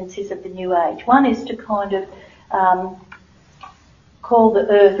tendencies of the New Age. One is to kind of call the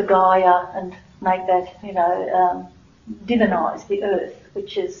earth Gaia and make that, divinize the earth,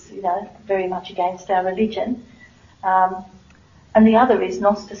 which is, very much against our religion. And the other is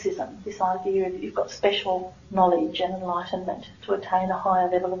Gnosticism, this idea of you've got special knowledge and enlightenment to attain a higher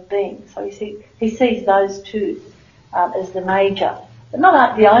level of being. So he sees those two as the major, but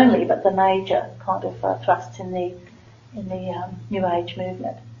not the only, but the major kind of thrusts in the New Age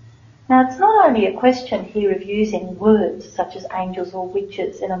movement. Now, it's not only a question here of using words such as angels or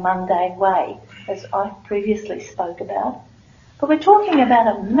witches in a mundane way, as I previously spoke about, but we're talking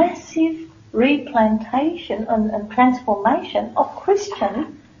about a massive replantation and transformation of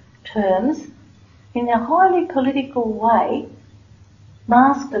Christian terms in a highly political way,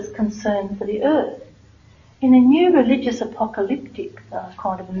 masked as concern for the earth. In a new religious apocalyptic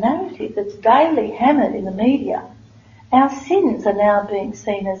kind of narrative that's daily hammered in the media, our sins are now being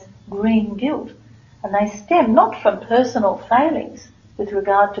seen as green guilt, and they stem not from personal failings with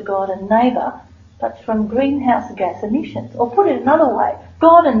regard to God and neighbour, but from greenhouse gas emissions. Or put it another way,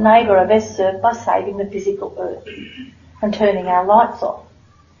 God and neighbour are best served by saving the physical earth and turning our lights off.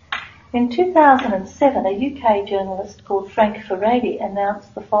 In 2007, a UK journalist called Frank Furedi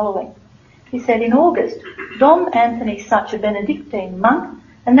announced the following. He said, in August, Dom Anthony Such, a Benedictine monk,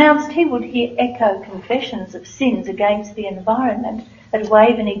 announced he would hear echo confessions of sins against the environment at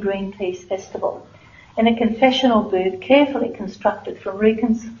Waveney Greenpeace Festival, in a confessional booth carefully constructed from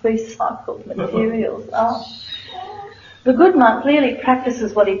recycled materials. The good monk clearly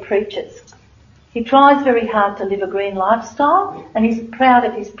practices what he preaches. He tries very hard to live a green lifestyle, and he's proud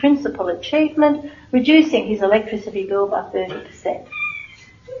of his principal achievement, reducing his electricity bill by 30%.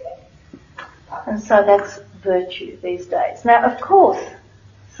 And so that's virtue these days. Now, of course,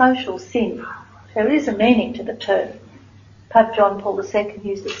 social sin, there is a meaning to the term. Pope John Paul II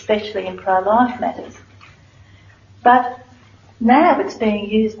used it especially in pro-life matters. But now it's being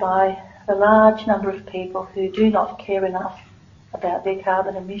used by a large number of people who do not care enough about their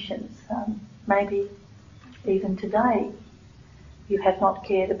carbon emissions. Maybe even today you have not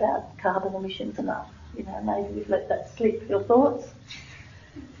cared about carbon emissions enough. Maybe we've let that slip. Your thoughts?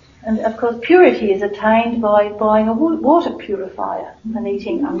 And of course, purity is attained by buying a water purifier and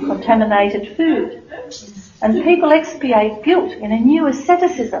eating uncontaminated food. And people expiate guilt in a new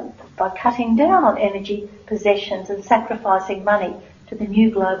asceticism by cutting down on energy, possessions and sacrificing money to the new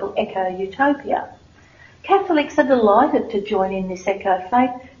global eco-utopia. Catholics are delighted to join in this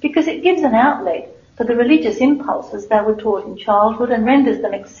eco-faith because it gives an outlet for the religious impulses they were taught in childhood and renders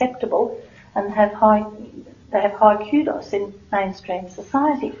them acceptable and they have high kudos in mainstream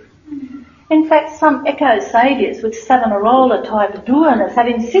society. In fact, some eco-saviours with Savonarola-type doerness have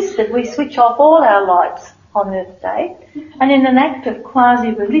insisted we switch off all our lights on Earth Day, and in an act of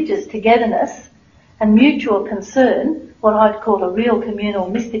quasi-religious togetherness and mutual concern, what I'd call a real communal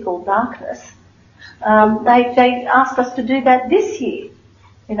mystical darkness, they asked us to do that this year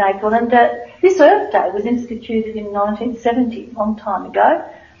in April. And this Earth Day was instituted in 1970, a long time ago,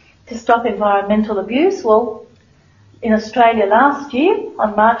 to stop environmental abuse. Well, in Australia last year,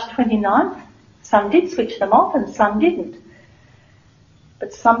 on March 29th, some did switch them off and some didn't.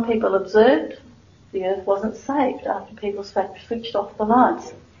 But some people observed the Earth wasn't saved after people switched off the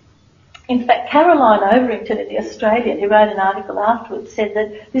lights. In fact, Caroline Overington in The Australian, who wrote an article afterwards, said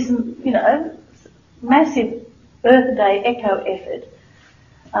that this, massive Earth Day eco effort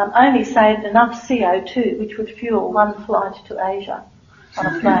only saved enough CO2 which would fuel one flight to Asia on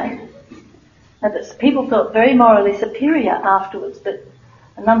a plane. Now, people felt very morally superior afterwards, but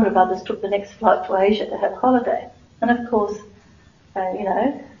a number of others took the next flight to Asia to have a holiday. And of course,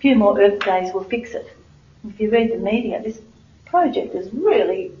 a few more Earth Days will fix it. If you read the media, this project is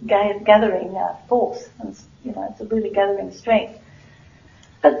really gathering force, and it's really gathering strength.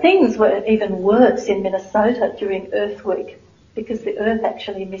 But things were even worse in Minnesota during Earth Week because the Earth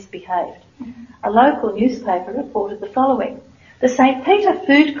actually misbehaved. A local newspaper reported the following. The St. Peter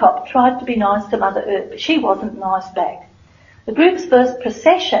food cop tried to be nice to Mother Earth, but she wasn't nice back. The group's first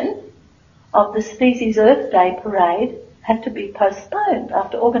procession of the Species Earth Day parade had to be postponed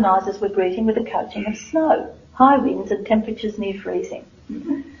after organisers were greeting with a coating of snow, high winds and temperatures near freezing.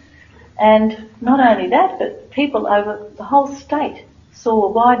 And not only that, but people over the whole state saw a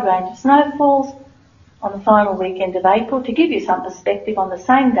wide range of snowfalls on the final weekend of April. To give you some perspective, on the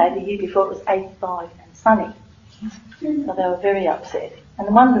same day the year before it was 85 and sunny. So they were very upset. And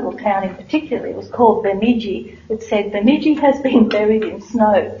the one little town in particular, it was called Bemidji. It said, Bemidji has been buried in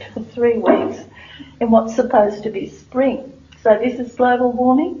snow for 3 weeks in what's supposed to be spring. So this is global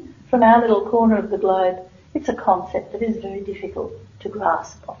warming from our little corner of the globe. It's a concept that is very difficult to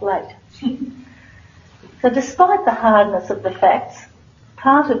grasp of late. So despite the hardness of the facts,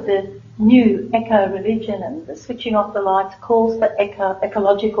 part of the new eco-religion and the switching off the lights calls for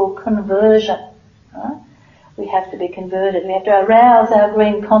ecological conversion. Right? We have to be converted. We have to arouse our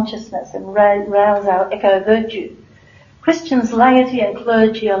green consciousness and rouse our eco-virtue. Christians, laity and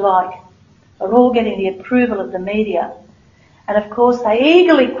clergy alike are all getting the approval of the media. And of course they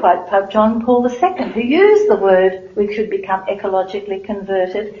eagerly quote Pope John Paul II, who used the word we should become ecologically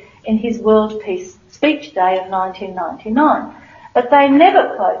converted in his World Peace Speech Day of 1999. But they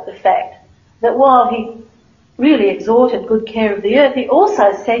never quote the fact that while he really exhorted good care of the earth, he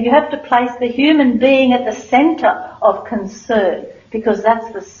also said you have to place the human being at the centre of concern, because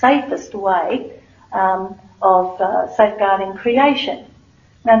that's the safest way of safeguarding creation.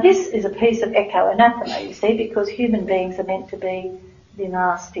 Now this is a piece of eco-anathema, you see, because human beings are meant to be the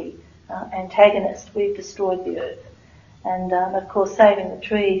nasty antagonist. We've destroyed the earth. And of course saving the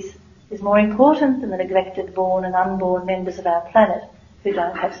trees is more important than the neglected born and unborn members of our planet who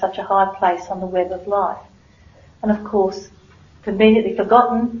don't have such a high place on the web of life. And of course, conveniently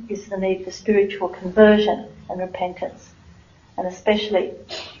forgotten is the need for spiritual conversion and repentance. and especially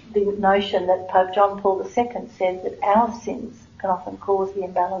the notion that Pope John Paul II said that our sins can often cause the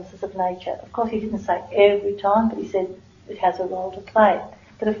imbalances of nature. Of course, he didn't say every time, but he said it has a role to play.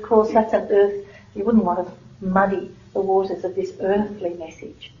 But of course, that's an earth, you wouldn't want to muddy the waters of this earthly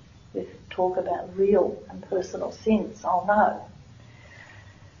message with talk about real and personal sins. Oh no.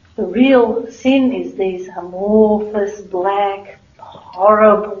 The real sin is these amorphous, black,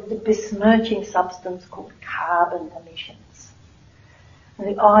 horrible, besmirching substance called carbon emissions.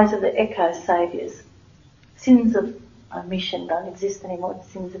 In the eyes of the eco-saviours, sins of omission don't exist anymore, it's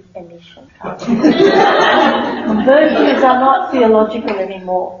sins of emission. And virtues are not theological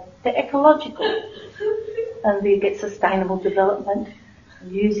anymore, they're ecological. And we get sustainable development,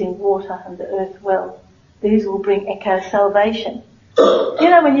 using water and the earth well. These will bring eco-salvation. You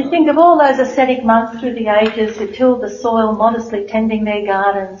know, when you think of all those ascetic monks through the ages who tilled the soil modestly tending their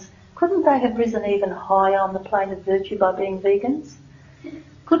gardens, couldn't they have risen even higher on the plane of virtue by being vegans?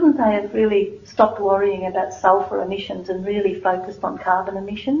 Couldn't they have really stopped worrying about sulphur emissions and really focused on carbon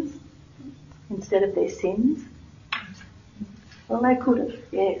emissions instead of their sins? Well, they could have,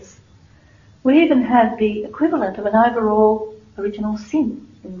 yes. We even have the equivalent of an overall original sin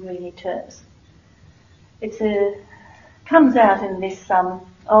in Greenie terms. It comes out in this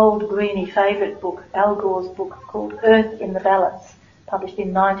old Greenie favourite book, Al Gore's book called Earth in the Balance, published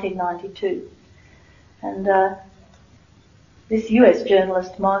in 1992. And this US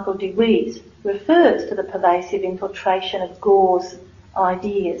journalist, Michael DeWeese, refers to the pervasive infiltration of Gore's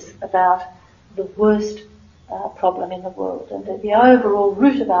ideas about the worst problem in the world, and that the overall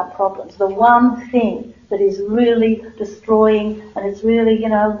root of our problems, the one thing that is really destroying and it's really,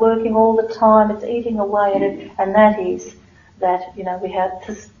 working all the time, it's eating away at it, and that is that, we have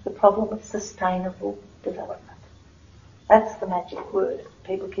the problem of sustainable development. That's the magic word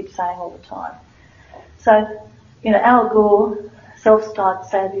people keep saying all the time. So, Al Gore, self-styled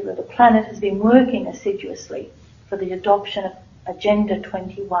saviour of the planet, has been working assiduously for the adoption of Agenda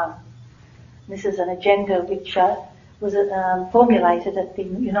 21. This is an agenda which was formulated at the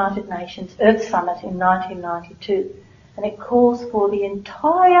United Nations Earth Summit in 1992, and it calls for the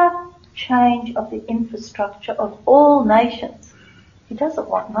entire change of the infrastructure of all nations. He doesn't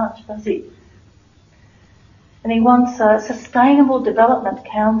want much, does he? And he wants sustainable development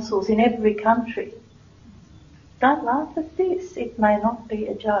councils in every country. Don't laugh at this, it may not be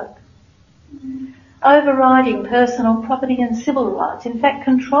a joke. Overriding personal property and civil rights, in fact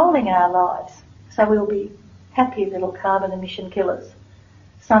controlling our lives, so we'll be happy little carbon emission killers,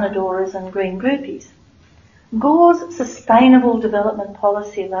 sun adorers and green groupies. Gore's sustainable development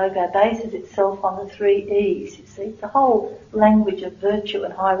policy logo bases itself on the 3 E's, you see, the whole language of virtue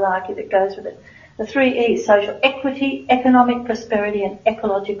and hierarchy that goes with it. The 3 E's, social equity, economic prosperity and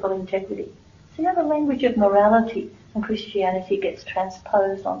ecological integrity. See how the language of morality and Christianity gets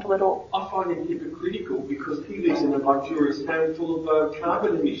transposed onto it all. I find him hypocritical because he lives in a luxurious home full of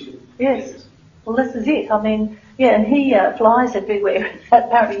carbon emissions. Yes. Well, this is it. I mean, and he flies everywhere.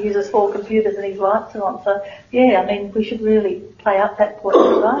 Apparently uses 4 computers and his lights are on. So, we should really play up that point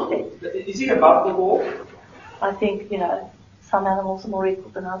right there. Is he above the law? I think, some animals are more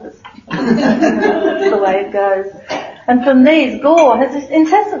equal than others. That's the way it goes. And from these, Gore has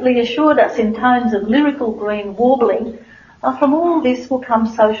incessantly assured us in tones of lyrical green warbling, from all this will come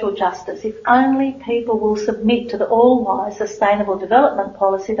social justice. If only people will submit to the all-wise sustainable development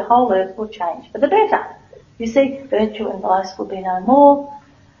policy, the whole earth will change for the better. You see, virtue and vice will be no more.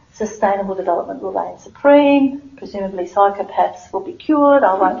 Sustainable development will reign supreme. Presumably psychopaths will be cured.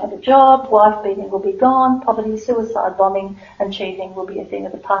 I won't have a job. Wife beating will be gone. Poverty, suicide, bombing and cheating will be a thing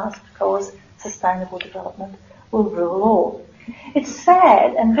of the past because sustainable development will rule all. It's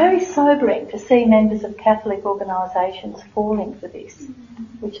sad and very sobering to see members of Catholic organisations falling for this,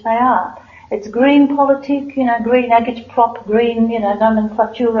 which they are. It's green politic, green agitprop, green,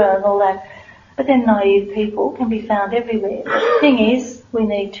 nomenclatura and all that. But then naive people can be found everywhere. The thing is, we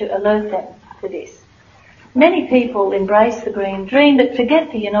need to alert them to this. Many people embrace the green dream but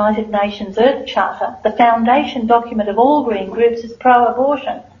forget the United Nations Earth Charter. The foundation document of all green groups is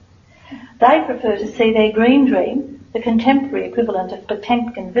pro-abortion. They prefer to see their green dream, the contemporary equivalent of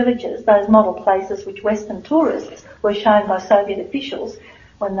Potemkin villages, those model places which Western tourists were shown by Soviet officials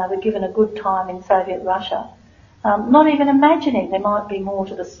when they were given a good time in Soviet Russia, not even imagining there might be more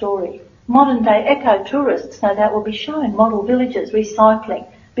to the story. Modern-day eco-tourists, no doubt, will be shown model villages recycling,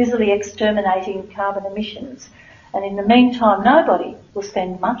 busily exterminating carbon emissions. And in the meantime, nobody will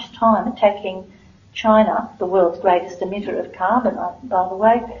spend much time attacking China, the world's greatest emitter of carbon, by the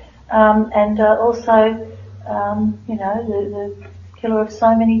way, and also, the killer of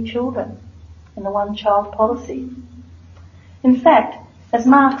so many children in the one-child policy. In fact, as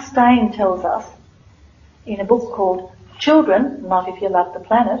Mark Steyn tells us in a book called Children, Not If You Love the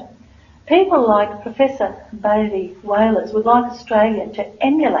Planet, people like Professor Bailey Whalers would like Australia to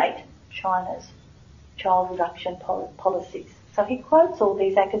emulate China's child reduction policies. So he quotes all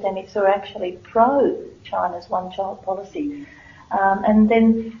these academics who are actually pro-China's one-child policy. And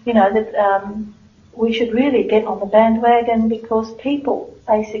then, that we should really get on the bandwagon because people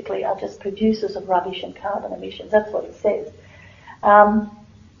basically are just producers of rubbish and carbon emissions. That's what he says. And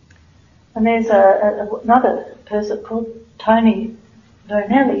there's another person called Tony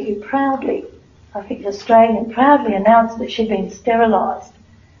Vernelli who proudly, I think Australian, proudly announced that she'd been sterilised.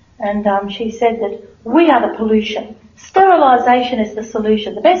 And she said that we are the pollution. Sterilisation is the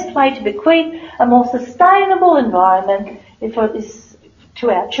solution. The best way to bequeath a more sustainable environment to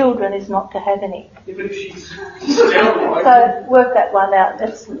our children is not to have any. Yeah, but if she's sterilising... So work that one out.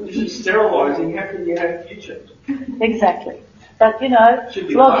 If she's sterilising, how can you have future? Exactly. But,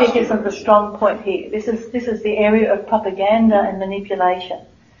 logic isn't the strong point here. This is the area of propaganda and manipulation.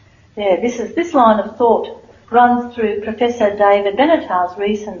 Yeah, this line of thought runs through Professor David Benatar's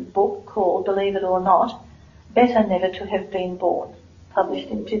recent book called Believe It or Not, Better Never to Have Been Born, published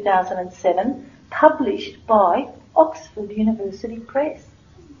in 2007, published by Oxford University Press.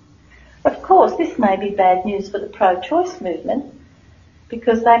 Of course, this may be bad news for the pro-choice movement,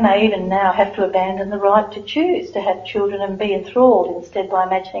 because they may even now have to abandon the right to choose to have children and be enthralled instead by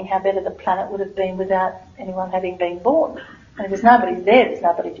imagining how better the planet would have been without anyone having been born. And if there's nobody there, there's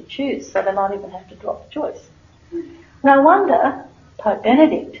nobody to choose, so they might even have to drop the choice. No wonder Pope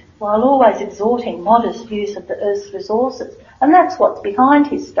Benedict, while always exhorting modest use of the Earth's resources, and that's what's behind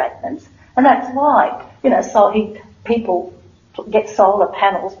his statements, and that's why, people get solar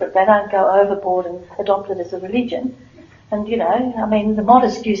panels, but they don't go overboard and adopt it as a religion. And, the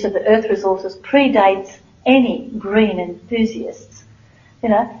modest use of the Earth resources predates any green enthusiasts.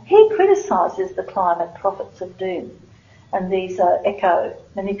 He criticises the climate prophets of doom and these eco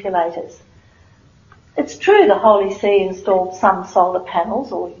manipulators. It's true the Holy See installed some solar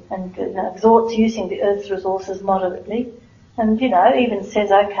panels and exhorts using the Earth's resources moderately and, even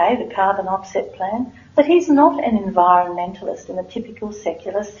says, okay, the carbon offset plan, but he's not an environmentalist in the typical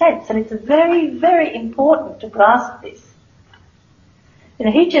secular sense, and it's very, very important to grasp this.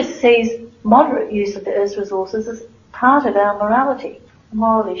 He just sees moderate use of the Earth's resources as part of our morality, a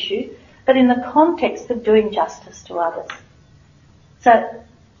moral issue, but in the context of doing justice to others. So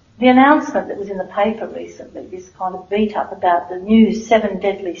the announcement that was in the paper recently, this kind of beat up about the new 7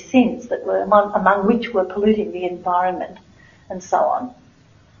 deadly sins that were among which were polluting the environment and so on,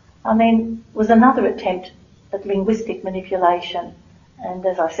 was another attempt at linguistic manipulation and,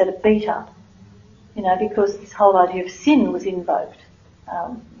 as I said, a beat up, because this whole idea of sin was invoked,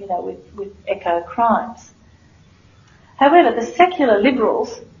 with eco crimes. However, the secular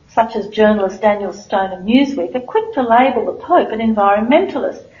liberals, such as journalist Daniel Stone of Newsweek, are quick to label the Pope an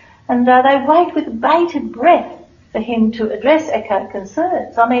environmentalist, and they wait with bated breath for him to address eco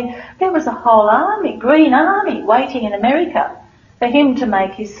concerns. There was a whole army, Green Army, waiting in America for him to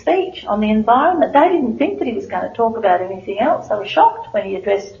make his speech on the environment. They didn't think that he was going to talk about anything else. They were shocked when he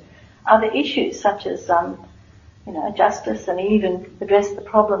addressed other issues such as, justice, and he even addressed the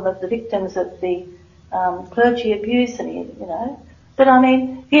problem of the victims of the clergy abuse, and But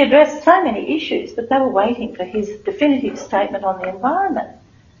he addressed so many issues, but they were waiting for his definitive statement on the environment.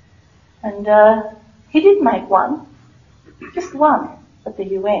 And he did make one, just one, at the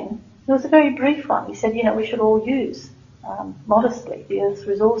UN. It was a very brief one. He said, we should all use modestly the Earth's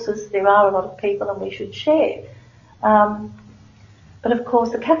resources. There are a lot of people and we should share. But of course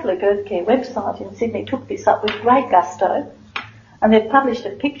the Catholic Earth Care website in Sydney took this up with great gusto, and they've published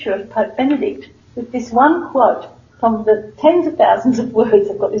a picture of Pope Benedict with this one quote from the tens of thousands of words.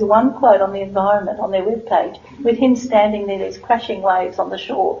 They've got this one quote on the environment on their webpage with him standing near these crashing waves on the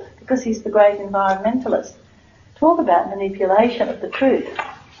shore because he's the great environmentalist. Talk about manipulation of the truth.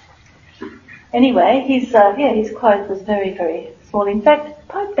 Anyway, his quote was very, very small. In fact,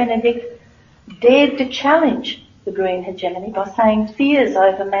 Pope Benedict dared to challenge the green hegemony by saying fears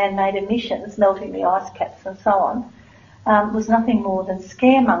over man-made emissions, melting the ice caps and so on, was nothing more than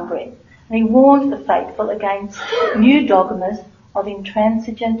scaremongering. And he warned the faithful against new dogmas of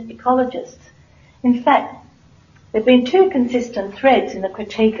intransigent ecologists. In fact, there have been 2 consistent threads in the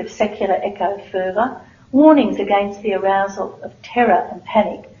critique of secular eco-fervour, warnings against the arousal of terror and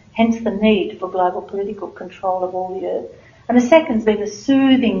panic, hence the need for global political control of all the earth. And the second's been the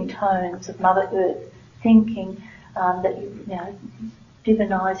soothing tones of Mother Earth, thinking that,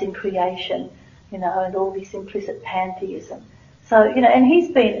 divinising creation, and all this implicit pantheism. So, and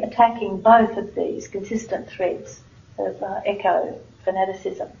he's been attacking both of these consistent threads eco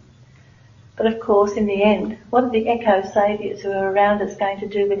fanaticism. But of course, in the end, what are the eco saviours who are around us going to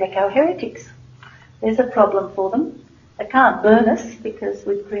do with eco heretics? There's a problem for them. They can't burn us because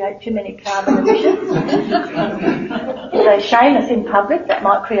we'd create too many carbon emissions. If they shame us in public, that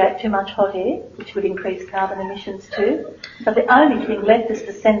might create too much hot air, which would increase carbon emissions too. So the only thing left is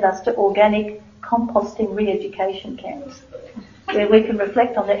to send us to organic composting re-education camps, where we can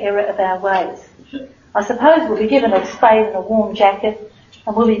reflect on the error of our ways. I suppose we'll be given a spade and a warm jacket,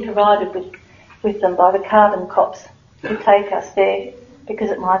 and we'll be provided with them by the carbon cops who take us there because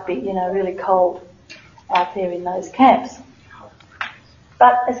it might be, really cold out there in those camps.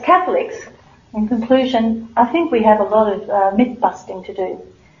 But as Catholics, in conclusion, I think we have a lot of myth busting to do.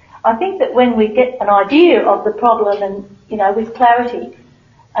 I think that when we get an idea of the problem and, with clarity,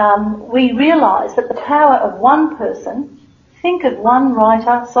 we realise that the power of one person, think of one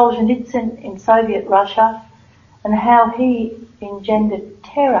writer, Solzhenitsyn in Soviet Russia, and how he engendered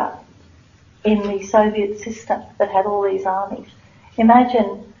terror in the Soviet system that had all these armies.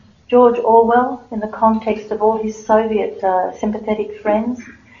 Imagine George Orwell in the context of all his Soviet sympathetic friends.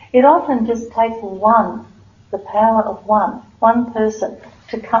 It often just takes the power of one person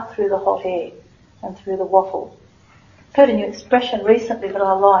to cut through the hot air and through the waffle. I've heard a new expression recently that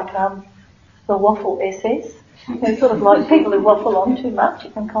I like, the waffle SS. It's sort of like people who waffle on too much,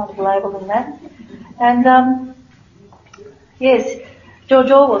 you can kind of label them that. And yes,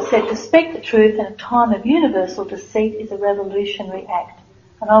 George Orwell said, to speak the truth in a time of universal deceit is a revolutionary act.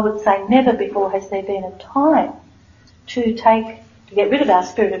 And I would say never before has there been a time to get rid of our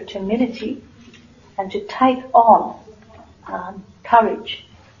spirit of timidity and to take on courage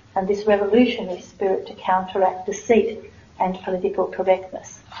and this revolutionary spirit to counteract deceit and political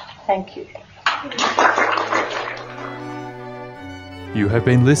correctness. Thank you. You have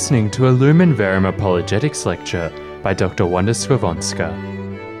been listening to a Lumen Verum Apologetics lecture by Dr. Wanda Skwavonska.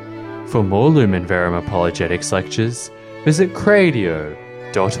 For more Lumen Verum Apologetics lectures, visit cradio.org.au.